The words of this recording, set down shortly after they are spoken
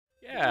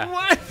Yeah.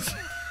 What?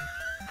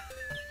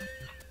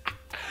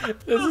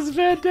 This is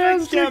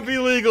fantastic. It can't be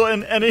legal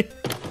in any...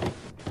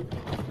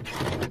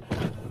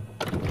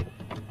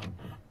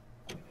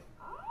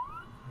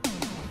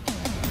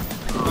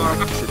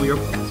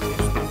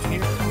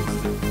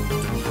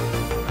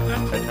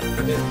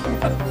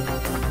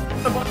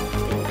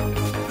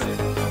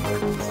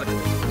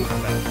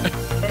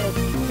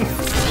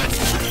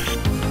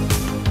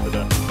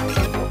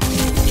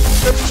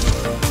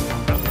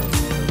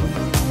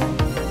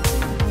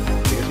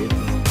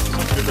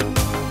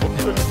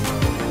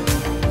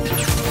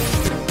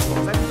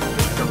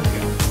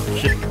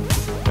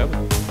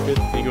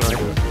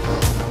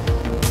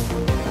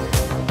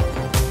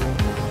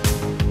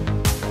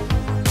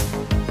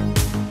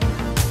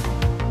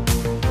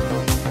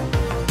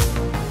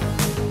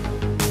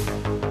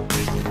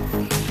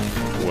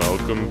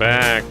 Welcome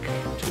back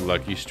to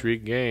Lucky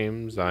Streak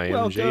Games. I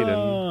am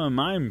Jaden.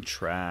 I'm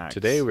Trax.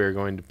 Today we're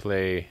going to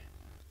play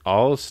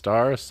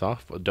All-Star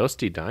Softball.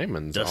 Dusty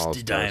Diamonds.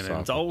 Dusty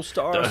Diamonds.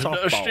 All-Star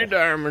Softball. Dusty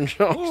Diamonds.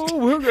 Oh,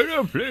 we're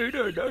gonna play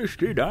the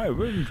Dusty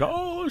Diamonds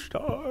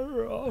All-Star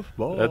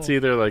Softball. That's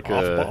either like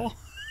Off-ball?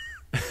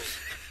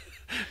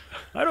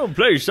 I don't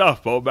play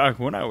softball back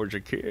when I was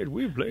a kid.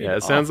 We played. Yeah,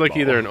 it sounds like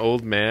either an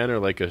old man or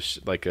like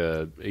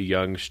a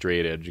young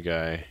straight edge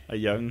guy. A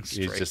young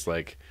straight. He's just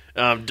like,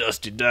 I'm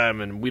Dusty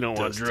Diamond. We don't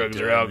want drugs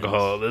or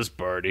alcohol at this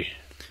party.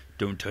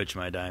 Don't touch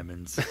my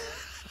diamonds.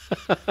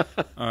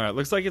 All right,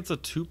 looks like it's a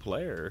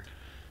two-player.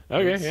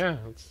 Okay, yeah.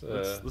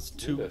 Let's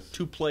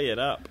two play it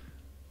up.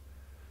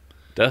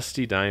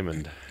 Dusty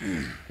Diamond.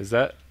 Is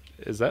that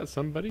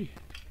somebody?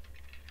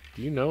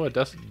 Do you know what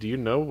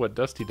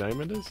Dusty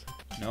Diamond is?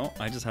 No,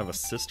 I just have a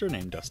sister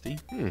named Dusty.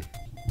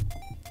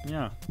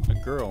 Yeah, a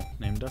girl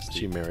named Dusty. Did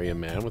she marry a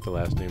man with the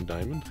last name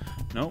Diamond?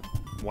 Nope,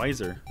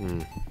 Wiser.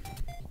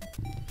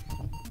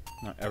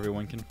 Not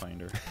everyone can find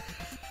her.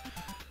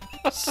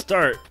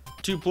 Start.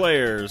 Two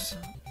players.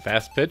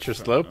 Fast pitch or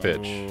slow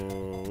pitch?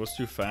 Oh, let's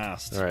do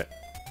fast. All right.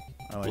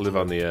 I like Live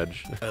on the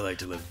edge. I like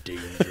to live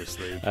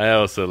dangerously. I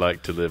also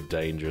like to live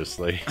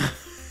dangerously.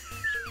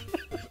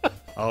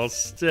 I'll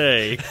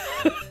stay.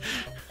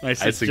 I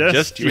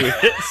suggest you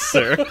hit,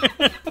 sir.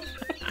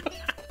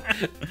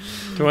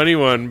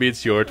 21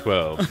 beats your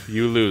 12.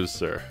 You lose,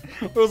 sir.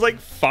 It was like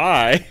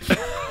 5.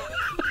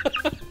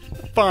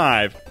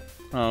 5.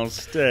 I'll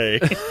stay.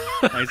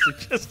 I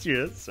suggest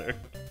you hit, sir.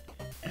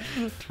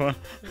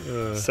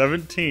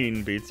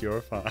 17 beats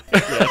your 5.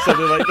 Yeah,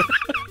 something like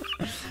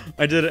that.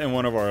 I did it in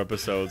one of our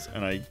episodes,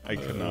 and I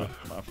could not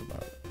laugh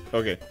about it.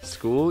 Okay.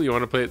 School? You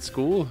want to play at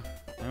school?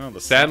 Oh,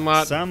 the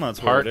Sandlot Sandlot's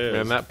Park. where it is.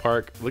 Man, that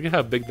park. Look at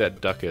how big that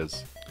duck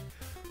is.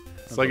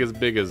 It's like as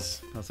big as...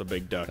 That's a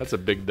big duck. That's a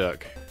big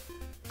duck.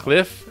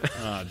 Cliff?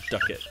 Ah,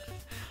 duck it.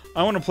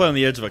 I want to play on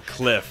the edge of a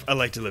cliff. I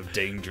like to live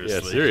dangerously.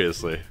 Yeah,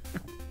 seriously.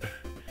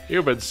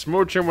 You've been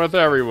smooching with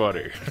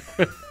everybody.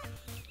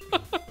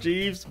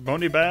 Jeeves,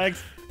 Boney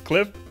Bags,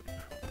 Cliff.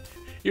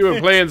 You've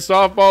been playing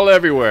softball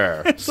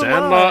everywhere. It's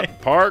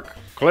Sandlot Park,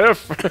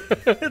 Cliff.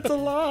 It's a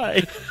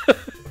lie.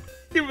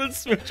 You've been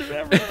smooching with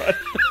everybody.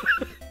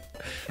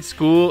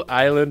 School,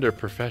 island, or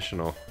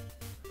professional?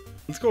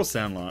 Let's go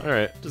Sandlot. All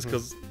right. Just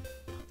because.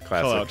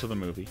 Classic. Call out to the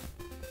movie.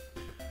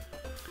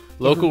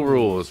 Local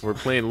rules. We're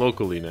playing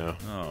locally now.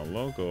 Oh,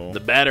 local. The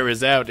batter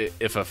is out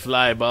if a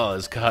fly ball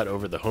is caught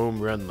over the home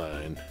run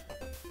line.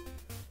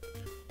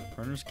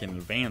 Runners can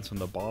advance when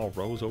the ball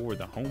rolls over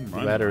the home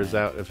run The batter line. is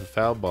out if a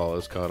foul ball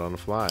is caught on a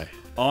fly.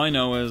 All I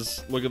know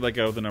is, look at that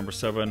guy with the number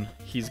 7.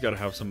 He's got to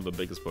have some of the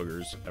biggest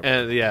boogers ever.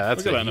 And yeah,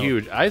 that's Look at that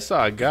huge. I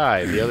saw a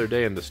guy the other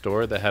day in the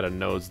store that had a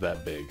nose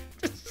that big.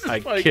 I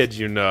kid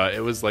you not.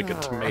 It was like a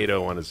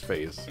tomato on his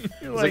face.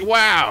 I was like,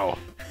 wow,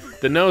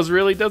 the nose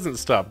really doesn't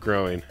stop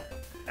growing.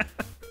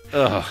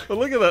 Ugh. But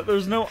look at that.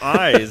 There's no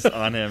eyes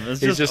on him. It's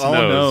He's just all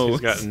nose.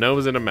 He's got a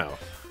nose and a mouth.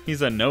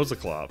 He's a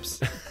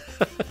nosoclops.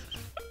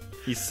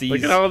 He sees.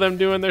 Look at all of them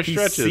doing their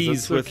stretches. He That's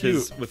sees so with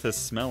cute. his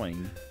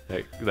smelling.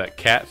 That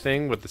cat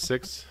thing with the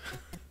 6.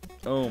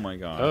 Oh my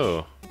gosh.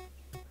 Oh,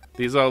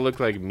 these all look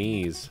like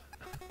me's.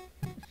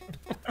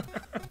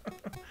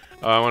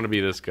 Oh, I want to be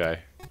this guy.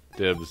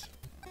 Dibs.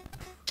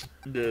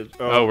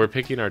 Oh, we're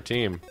picking our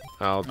team.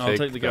 I'll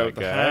take the guy with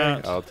the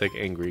hat. I'll take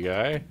angry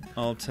guy.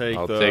 I'll take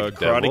I'll the take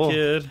Karate devil.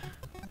 Kid.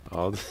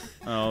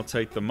 I'll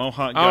take the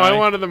Mohawk Oh, guy. I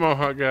wanted the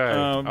Mohawk guy.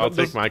 but I'll take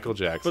this- Michael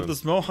Jackson. But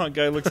this Mohawk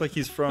guy looks like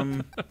he's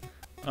from.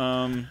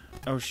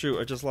 Oh shoot!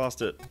 I just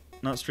lost it.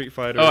 Not Street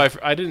Fighter. Oh,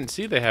 I didn't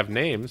see they have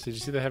names. Did you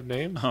see they have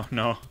names? Oh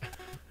no.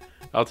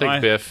 I'll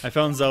take Biff. I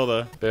found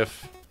Zelda.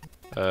 Biff.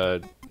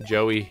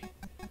 Joey.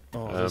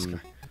 Oh, this guy.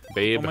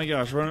 Babe. Oh my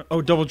gosh!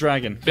 Double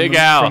Dragon. Big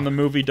Al from the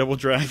movie Double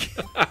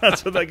Dragon.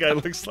 That's what that guy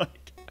looks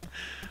like.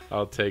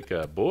 I'll take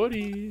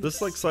Boris.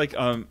 This looks like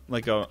a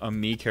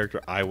me character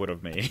I would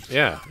have made.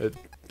 Yeah,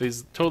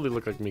 these totally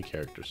look like me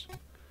characters.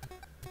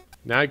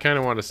 Now I kind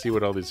of want to see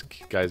what all these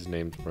guys'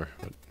 names were.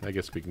 But I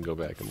guess we can go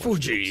back and watch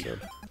Fuji. the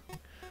episode.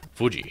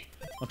 Fuji.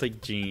 I'll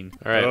take Gene.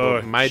 All right, Oh,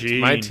 well, my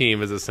Gene.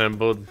 team is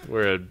assembled.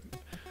 We're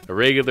a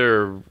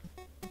regular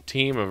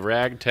team of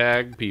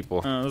ragtag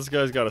people. This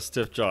guy's got a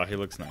stiff jaw. He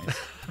looks nice.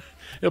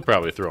 He'll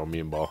probably throw a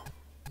mean ball.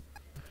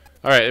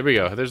 All right, here we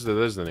go. There's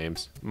the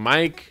names: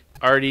 Mike,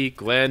 Artie,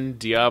 Glenn,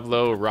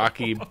 Diablo,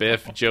 Rocky,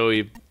 Biff,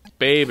 Joey,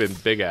 Babe,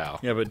 and Big Al.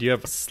 Yeah, but do you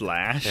have a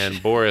slash?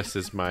 And Boris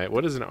is my...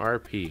 What is an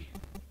RP?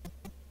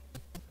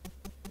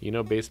 You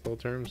know baseball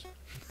terms?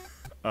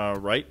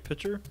 Right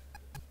pitcher?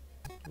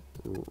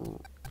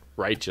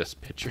 Righteous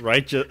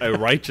pitcher. A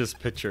righteous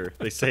pitcher.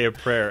 They say a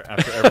prayer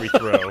after every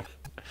throw.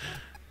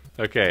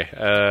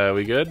 Okay,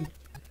 we good?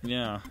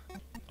 Yeah.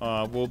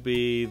 We'll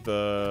be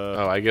the...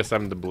 Oh, I guess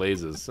I'm the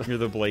Blazes. You're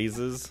the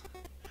Blazes.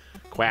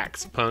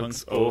 Quacks,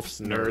 punks, oafs,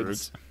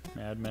 nerds.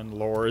 Madmen,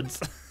 lords.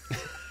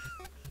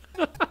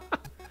 We're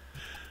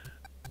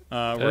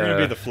gonna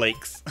be the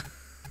Flakes.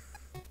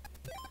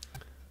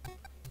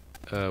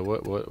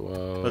 What?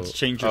 Let's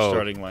change your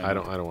starting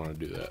lineup. I don't want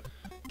to do that.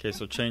 Okay,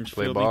 so change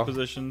Play fielding ball?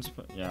 positions.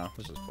 But yeah,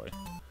 let's just play.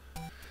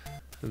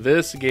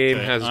 This game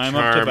has I'm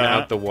up to charm bat.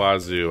 out the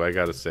wazoo, I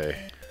gotta say.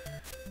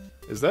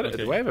 Is that?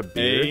 Do I have a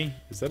beard?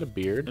 Is that a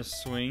beard? A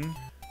swing.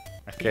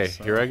 Okay,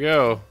 so. here I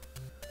go.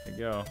 Here we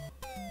go.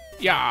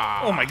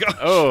 Yeah. Oh my gosh.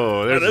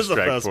 Oh, there's that a is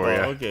strike fastball. for you.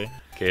 Okay.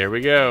 Okay, here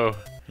we go.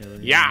 Here we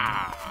go.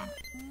 Yeah.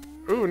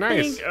 Ooh,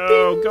 nice. Ding.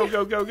 Oh,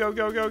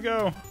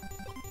 go.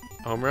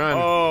 Home run.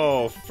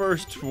 Oh,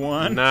 first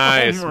one.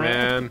 Nice, Home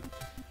run.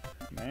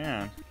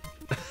 man.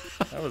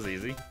 That was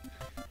easy.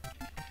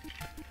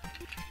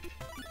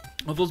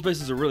 Well, those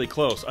bases are really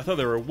close. I thought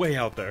they were way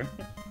out there.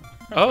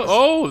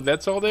 Oh,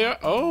 that's all they are.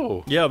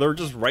 Oh. Yeah, they're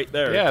just right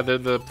there. Yeah,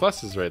 the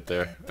pluses right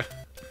there.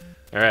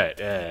 All right.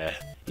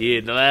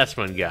 Yeah, the last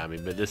one got me,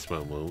 but this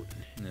one won't.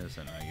 This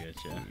one I get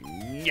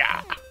you.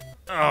 Yeah.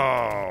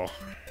 Oh.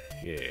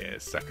 Yeah,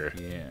 sucker.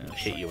 Yeah.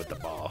 Hit you with the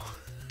ball.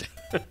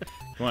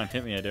 Come on,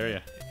 hit me. I dare you.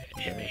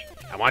 Hit me.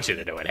 I want you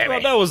to do it. Hit Well,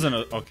 me. that wasn't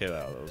a... Okay,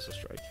 that was a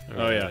strike.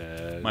 Oh,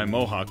 yeah. My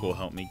mohawk will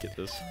help me get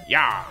this.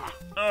 Yeah.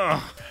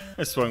 Ugh.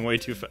 I swung way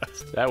too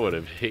fast. That would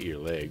have hit your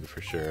leg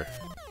for sure.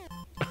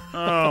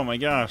 Oh, my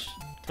gosh.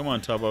 Come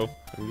on, Tubbo.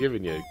 I'm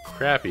giving you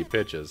crappy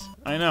pitches.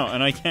 I know,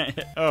 and I can't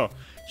hit... Oh,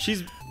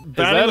 she's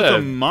batting with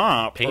a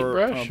mop.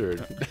 Paintbrush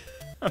or...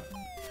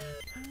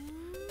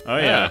 Oh,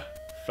 yeah.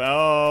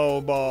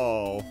 Foul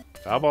ball.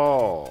 Foul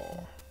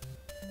ball.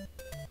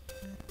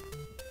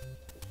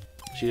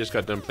 She just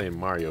got done playing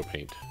Mario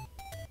Paint.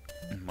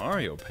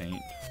 Mario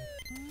Paint?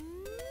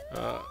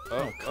 Oh,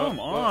 come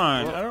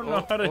on. I don't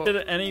know how to hit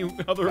it any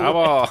other Foul way.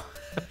 ball.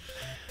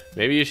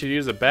 Maybe you should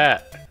use a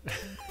bat.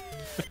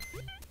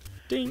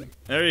 Ding.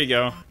 There you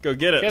go. Go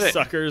get it,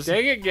 suckers.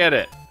 Dang it, get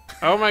it.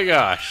 Oh my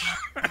gosh.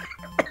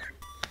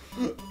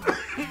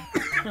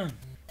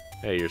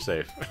 Hey, you're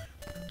safe.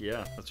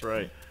 Yeah, that's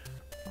right.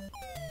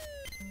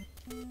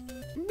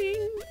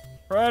 Bing.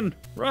 Run!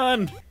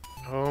 Run!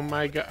 Oh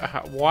my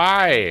god.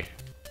 Why?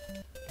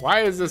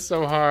 Why is this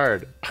so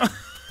hard?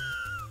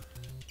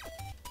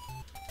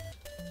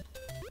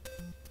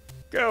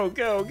 Go,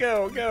 go,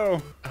 go,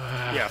 go!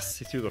 Yes,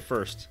 he threw the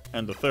first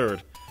and the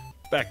third.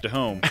 Back to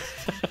home.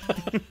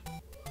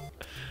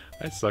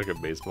 I suck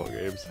at baseball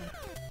games.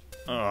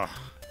 Ugh.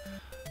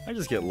 I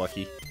just get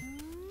lucky.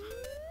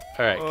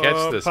 Alright,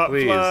 catch this, pop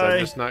please. fly. I'm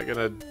just not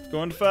gonna...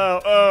 Going to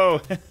foul.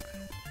 Oh!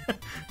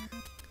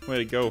 Way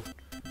to go,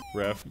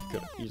 ref. You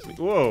could easily...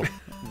 Whoa!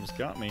 Almost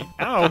got me.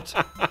 Out!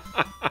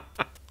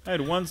 I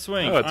had one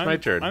swing. Oh, it's my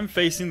turn. I'm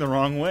facing the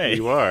wrong way.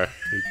 You are.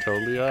 You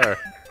totally are.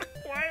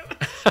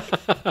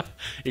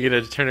 You're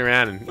gonna turn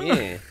around and...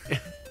 Yeah.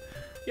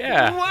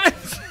 Yeah. What?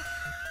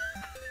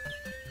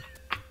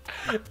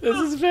 This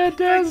is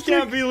fantastic. It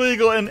can't be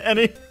legal in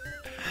any...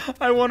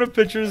 I want a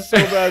picture so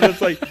bad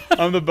that's like,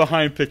 I'm the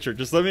behind picture.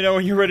 Just let me know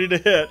when you're ready to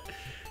hit.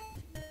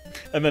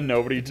 And then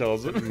nobody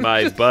tells them.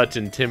 My butt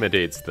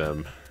intimidates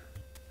them.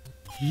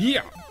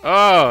 Yeah.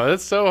 Oh,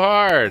 that's so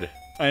hard.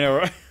 I know,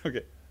 right?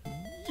 Okay.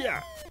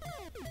 Yeah.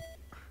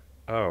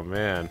 Oh,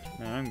 man.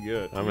 No, I'm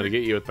good. I'm gonna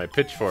get you with my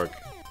pitchfork.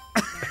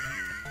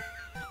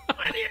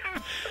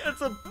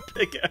 That's a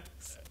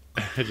pickaxe.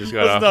 I just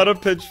got That's off. not a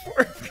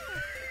pitchfork.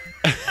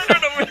 I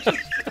don't know what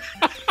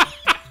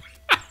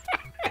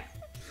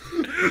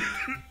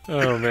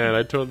Oh, man.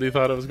 I totally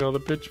thought it was called a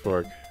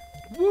pitchfork.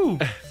 Woo.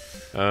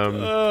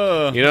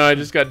 You know, I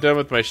just got done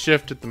with my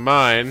shift at the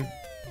mine.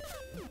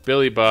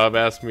 Billy Bob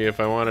asked me if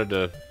I wanted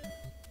to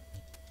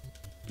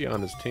be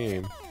on his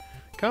team.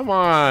 Come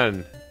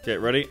on. Okay,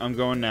 ready? I'm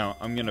going now.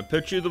 I'm gonna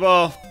pitch you the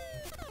ball.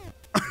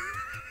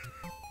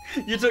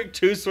 You took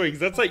 2 swings.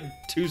 That's like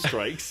 2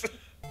 strikes.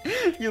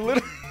 You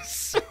literally...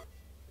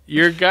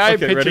 Your guy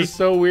Okay, pitches ready?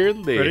 so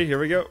weirdly. Ready? Here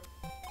we go.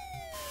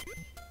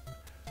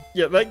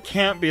 Yeah, that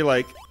can't be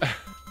like...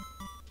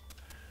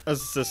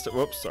 Assistant.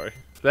 Whoops, sorry.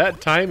 That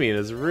timing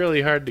is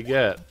really hard to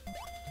get.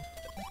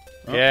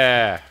 Oh.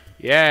 Yeah.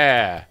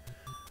 Yeah.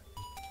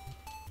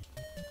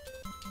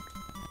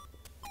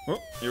 Oh,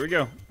 here we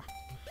go.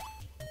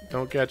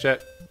 Don't catch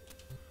it.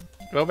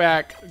 Go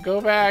back.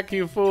 Go back,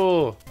 you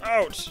fool.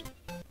 Ouch.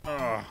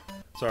 Oh,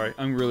 sorry.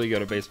 I'm really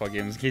good at baseball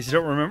games, in case you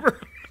don't remember.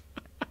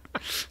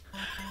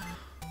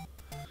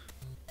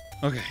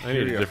 Okay, I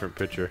need a different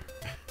pitcher.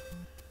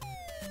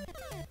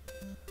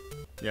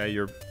 Yeah,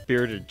 your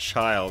bearded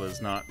child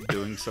is not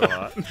doing so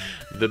hot.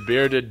 The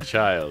bearded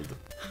child.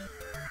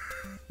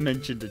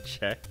 Mentioned a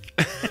check.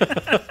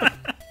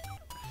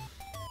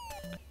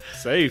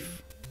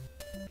 Safe.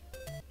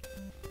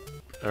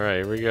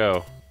 Alright, here we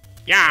go.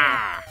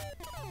 Yeah!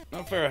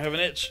 Not fair, I have an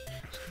itch.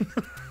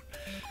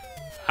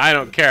 I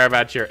don't care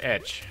about your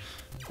itch.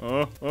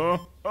 Oh.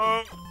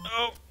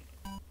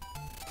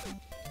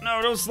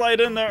 No, don't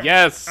slide in there.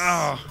 Yes!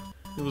 Oh,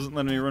 it wasn't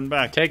letting me run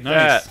back. Take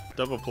nice. that.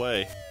 Double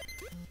play.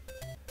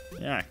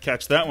 Yeah,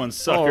 catch that one,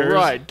 suckers.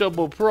 Alright,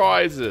 double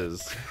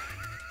prizes.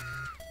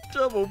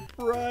 Double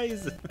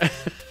prize.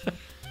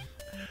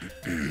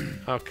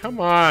 Oh, come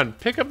on.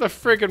 Pick up the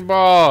freaking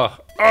ball.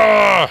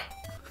 Oh!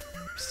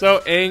 So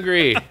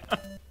angry.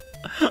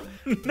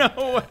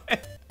 No way.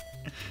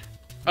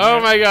 Oh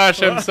my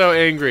gosh, I'm so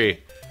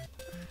angry.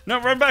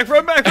 No, run back,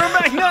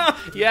 no!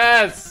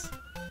 Yes!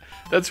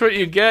 That's what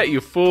you get,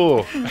 you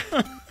fool.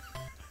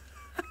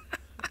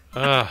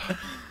 Alright.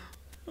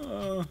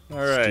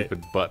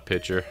 Stupid butt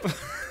pitcher.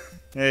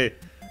 Hey,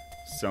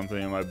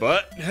 something in my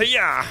butt.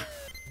 Yeah.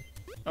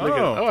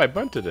 Oh, I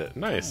bunted it.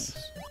 Nice.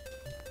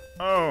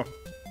 Oh.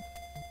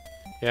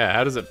 Yeah,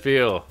 how does it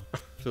feel?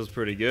 Feels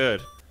pretty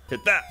good.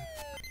 Hit that.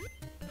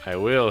 I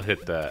will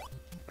hit that.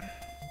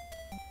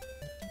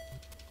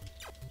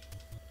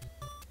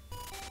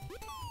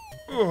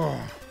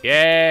 Oh.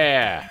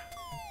 Yeah!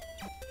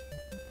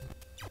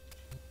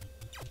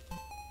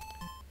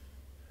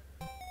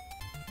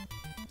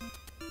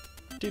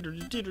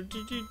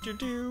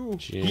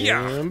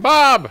 Yeah.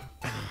 Bob!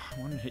 I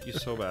want to hit you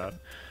so bad.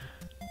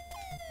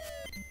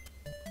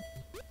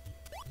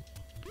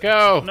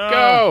 Go! No.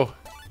 Go!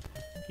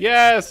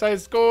 Yes, I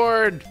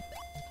scored!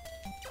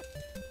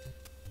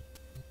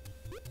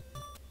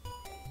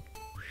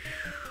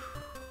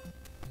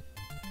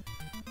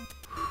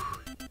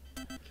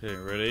 Okay,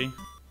 ready?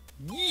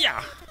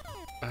 Yeah!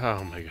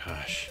 Oh my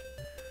gosh.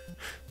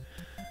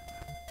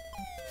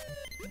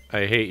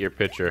 I hate your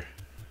pitcher.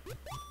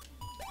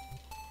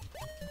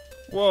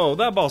 Whoa,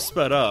 that ball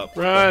sped up.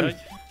 Run!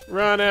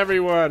 Run,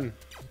 everyone!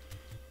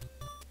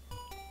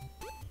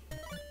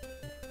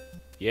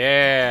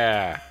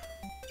 Yeah!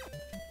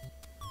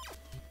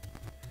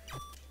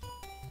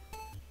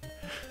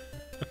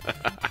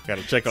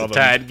 Gotta check all the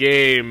tied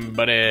game,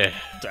 buddy.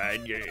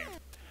 tied game.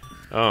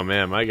 Oh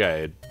man, my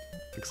guy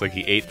looks like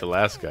he ate the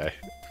last guy.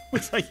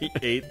 Looks like he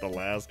ate the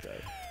last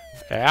guy.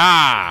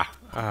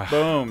 Ah!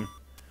 Boom.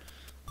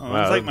 Oh,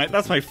 Wow, that's,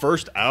 that's my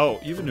first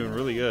out. You've been doing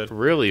really good.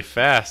 Really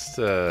fast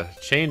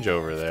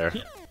changeover there.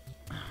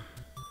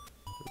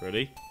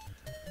 Ready?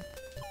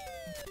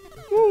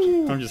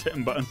 Woo. I'm just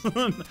hitting buttons,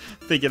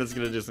 thinking it's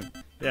gonna just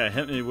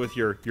hit me with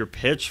your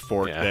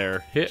pitchfork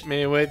there. Hit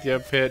me with your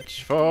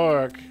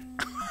pitchfork.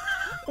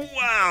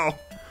 Wow!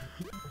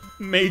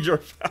 Major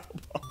foul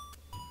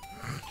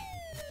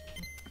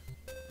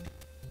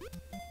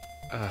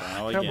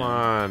ball. Come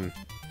on.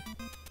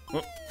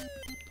 Whoop.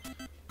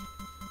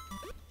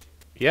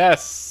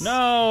 Yes.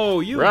 No,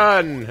 you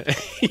run.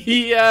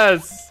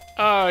 Yes.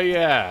 Oh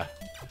yeah.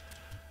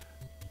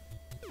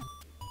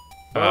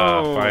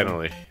 Oh,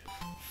 finally.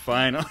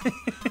 Finally.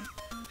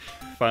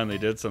 Finally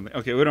did something.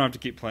 Okay, we don't have to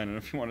keep playing it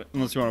if you want,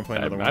 unless you want to play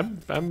another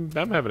one. I'm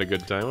having a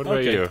good time. What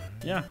about you?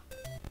 Yeah.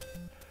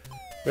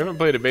 We haven't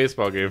played a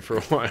baseball game for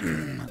a while.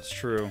 That's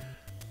true.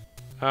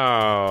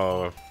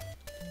 Oh,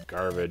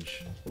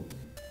 garbage.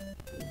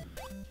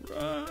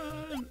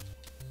 Run.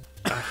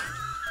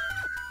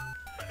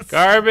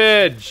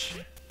 Garbage.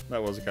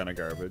 That was kind of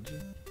garbage.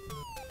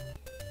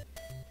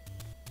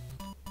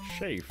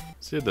 Chafe.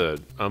 See the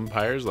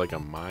umpires like a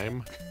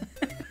mime.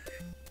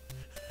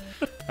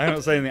 I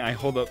don't say anything. I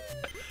hold up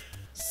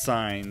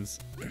signs.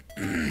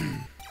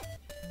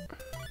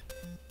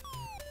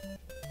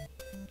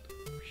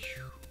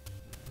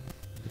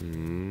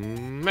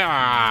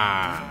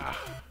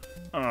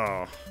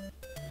 Oh.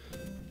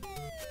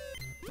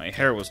 My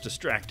hair was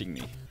distracting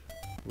me.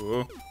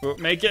 Whoa. Whoa,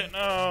 make it!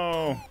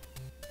 No!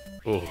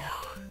 Ooh.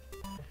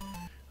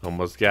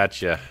 Almost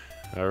got you.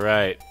 All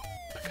right,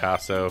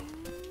 Picasso.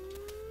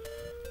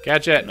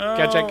 Catch it! No,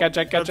 catch it! Catch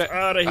it! Catch it!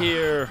 Out of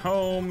here!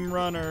 Home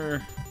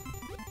runner!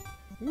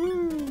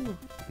 Woo!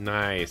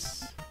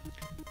 Nice.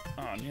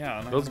 Oh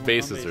yeah. Those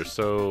bases are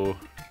so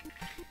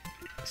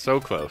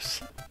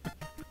close.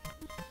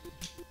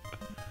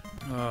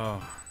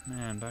 Oh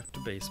man, back to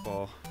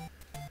baseball.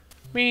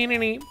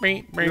 It's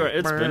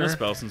It's been a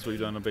spell since we've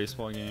done a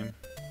baseball game.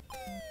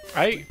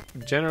 I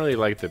generally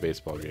like the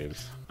baseball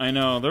games. I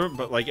know,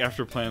 but like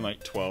after playing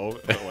like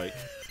 12, but like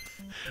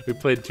we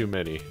played too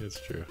many. It's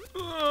true.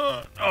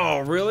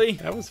 Oh really?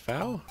 That was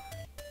foul.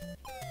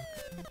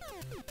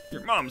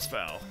 Your mom's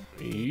foul.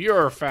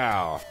 You're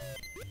foul.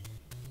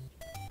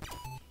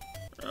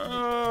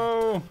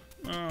 Oh.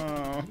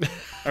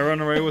 I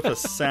run away with a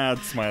sad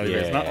smiley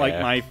face, not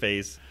like my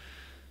face,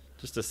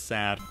 just a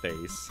sad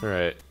face. All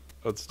right,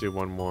 let's do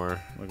one more.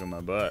 Look at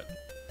my butt.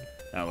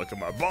 Now look at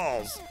my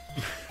balls.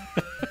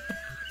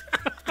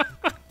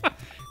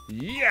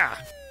 Yeah.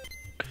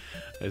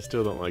 I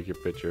still don't like your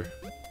pitcher.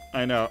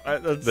 I know.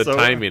 The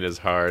timing is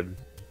hard.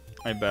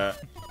 I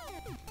bet.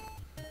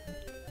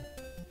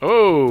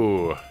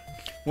 Oh.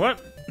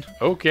 What?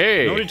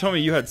 Okay. Nobody told me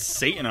you had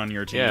Satan on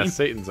your team. Yeah,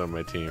 Satan's on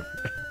my team.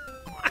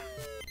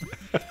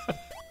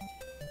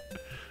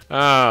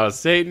 Oh,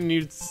 Satan,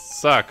 you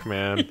suck,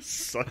 man. You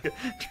suck.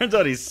 Turns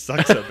out he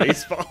sucks at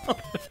baseball.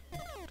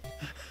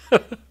 I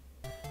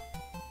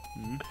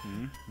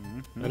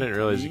didn't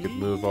realize you could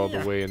move all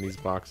the way in these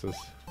boxes.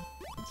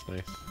 That's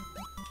nice.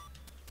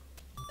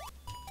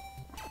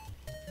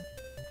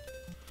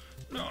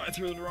 No, I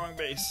threw the wrong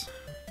base.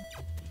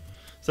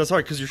 So that's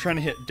hard because you're trying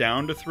to hit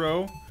down to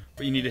throw,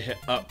 but you need to hit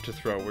up to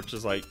throw, which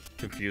is like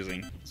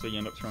confusing. So you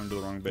end up throwing to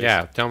the wrong base.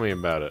 Yeah, tell me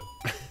about it.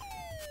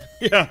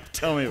 Yeah,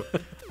 tell me.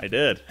 I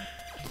did.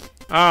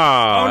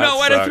 Oh no,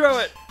 why did I throw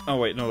it? Oh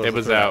wait, no, it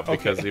was out okay.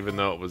 because even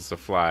though it was a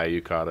fly,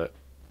 you caught it.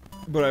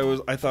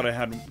 But I thought I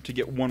had to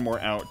get one more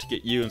out to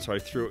get you, and so I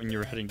threw it, and you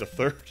were heading to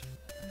third.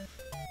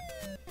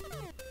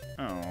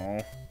 Oh.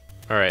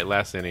 All right,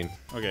 last inning.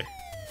 Okay.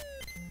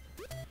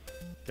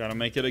 Gotta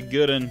make it a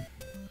good one.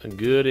 A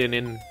good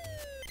inning.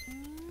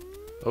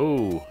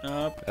 Oh,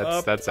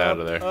 that's out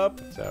of there. Up.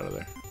 It's out of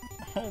there.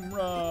 Home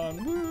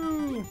run!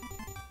 Woo!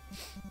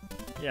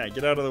 Yeah,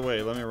 get out of the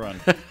way. Let me run.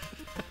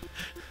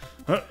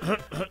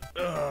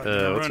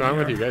 What's wrong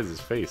with you guys'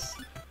 face?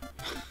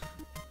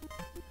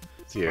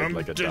 Is he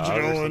like a dog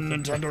or something?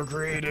 And Nintendo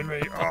created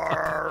me.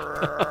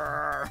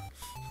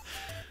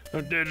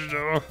 I'm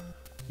digital.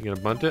 You gonna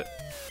bunt it?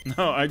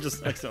 No, I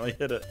just accidentally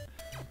hit it.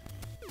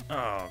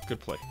 Oh, good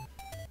play.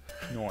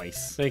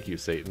 Nice. Thank you,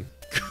 Satan.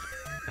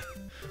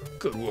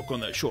 Good work on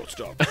that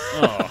shortstop.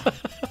 Oh.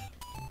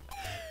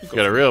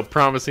 Got a real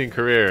promising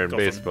career in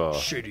baseball.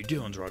 Shady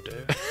dealings right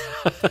there.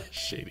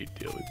 Shady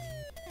dealings.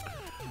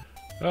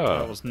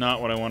 That was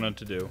not what I wanted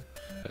to do.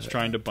 I was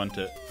trying to bunt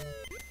it.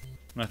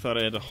 And I thought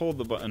I had to hold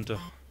the button to...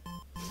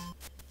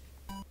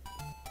 Come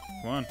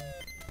on.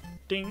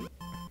 Ding.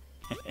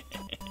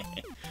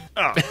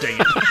 Oh, dang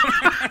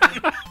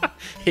it.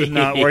 Did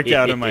not work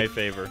out in my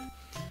favor.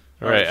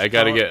 All right, I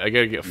gotta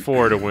get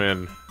 4 to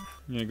win.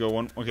 You gonna go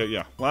one? Okay,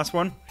 yeah. Last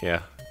one?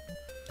 Yeah.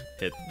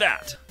 Hit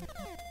that.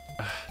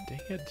 Dang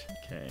it.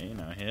 Okay,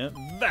 now hit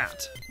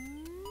that.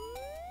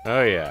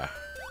 Oh, yeah.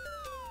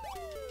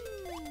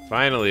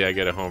 Finally, I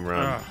get a home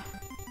run.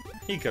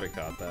 He could have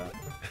caught that.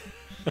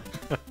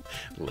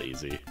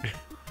 Lazy.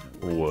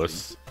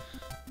 Wuss.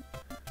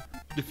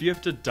 If you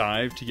have to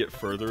dive to get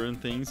further in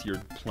things,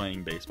 you're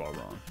playing baseball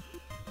wrong.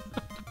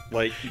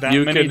 Like, that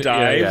many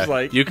dives,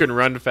 like... You can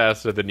run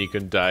faster than you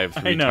can dive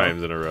 3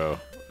 times in a row.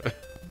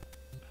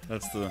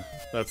 That's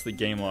the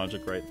game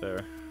logic right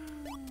there.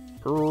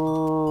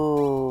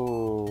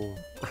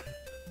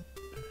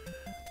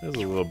 There's a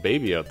little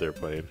baby out there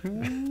playing.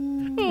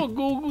 Oh,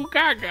 goo goo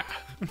gaga.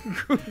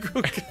 Goo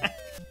goo gaga.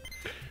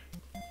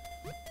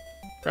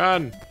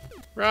 Run!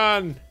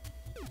 Run!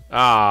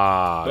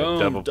 Ah, boom,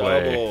 double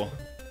play.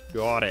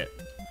 Got it.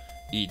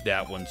 Eat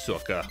that one,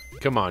 sucker.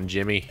 Come on,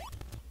 Jimmy.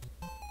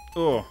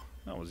 Oh,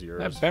 that was yours.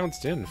 That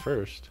bounced in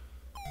first.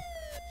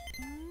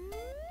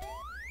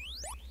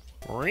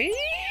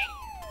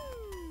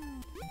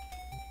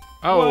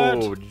 Oh,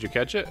 what? Did you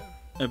catch it?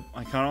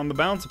 I caught it on the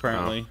bounce,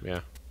 apparently. Oh, yeah.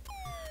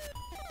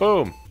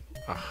 Boom.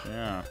 Ah.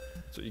 Yeah.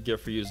 That's what you get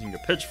for using your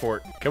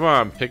pitchfork. Come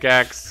on,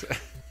 pickaxe.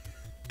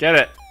 Get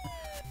it.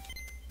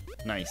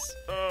 Nice.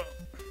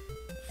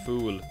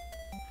 Fool.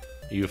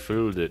 You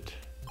fooled it.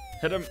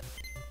 Hit him.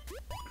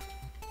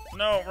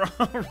 No,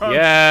 run.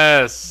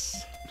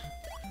 Yes.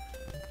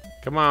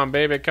 Come on,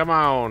 baby. Come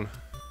on.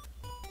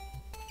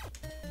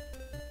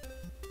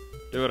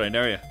 Do it, I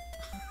dare you.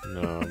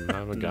 No,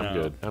 I'm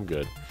good. I'm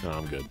good. No,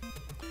 I'm good.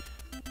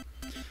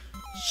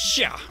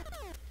 Sha.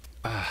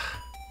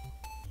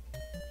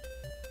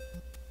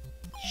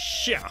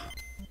 Sha.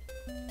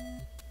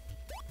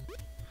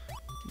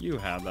 You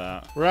have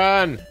that.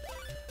 Run!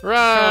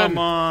 Run! Come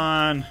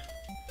on.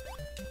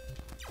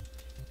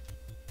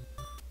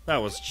 That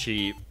was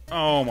cheap.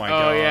 Oh my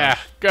god. Oh yeah.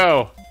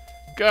 Go.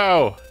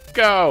 Go.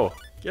 Go.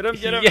 Get him,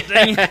 get him. Yes!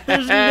 Dang it.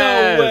 There's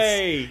no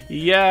way.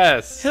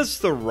 Yes. Hits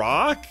the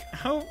rock?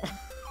 How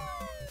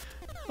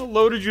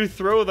low did you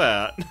throw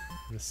that?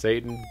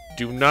 Satan,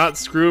 do not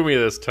screw me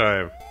this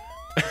time.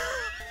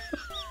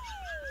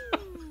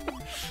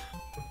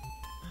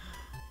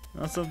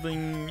 That's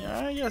something.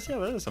 Yes, yeah,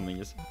 that is something.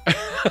 Yes.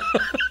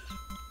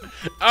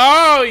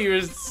 Oh,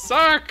 you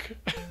suck.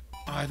 Oh,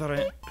 I thought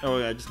I. Oh,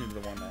 yeah, I just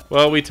needed the one that.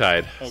 Well, we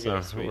tied, Okay,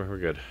 so sweet. we're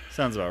good.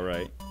 Sounds about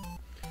right.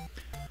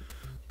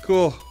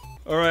 Cool.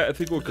 All right, I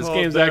think we'll call This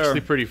game's it there.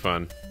 actually pretty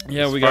fun.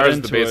 Yeah, as we far got as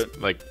into the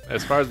it. Like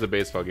as far as the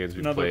baseball games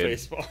we Another played,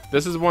 baseball.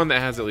 this is one that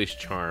has at least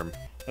charm.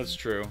 That's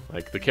true.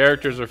 Like the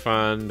characters are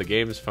fun, the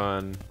game's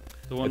fun.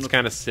 The one It's with,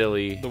 kind of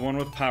silly. the one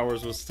with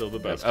powers was still the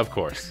best. Of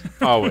course,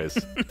 always.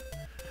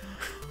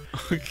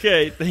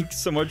 Okay, thanks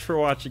so much for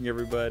watching,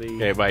 everybody.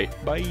 Okay, bye.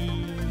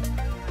 Bye.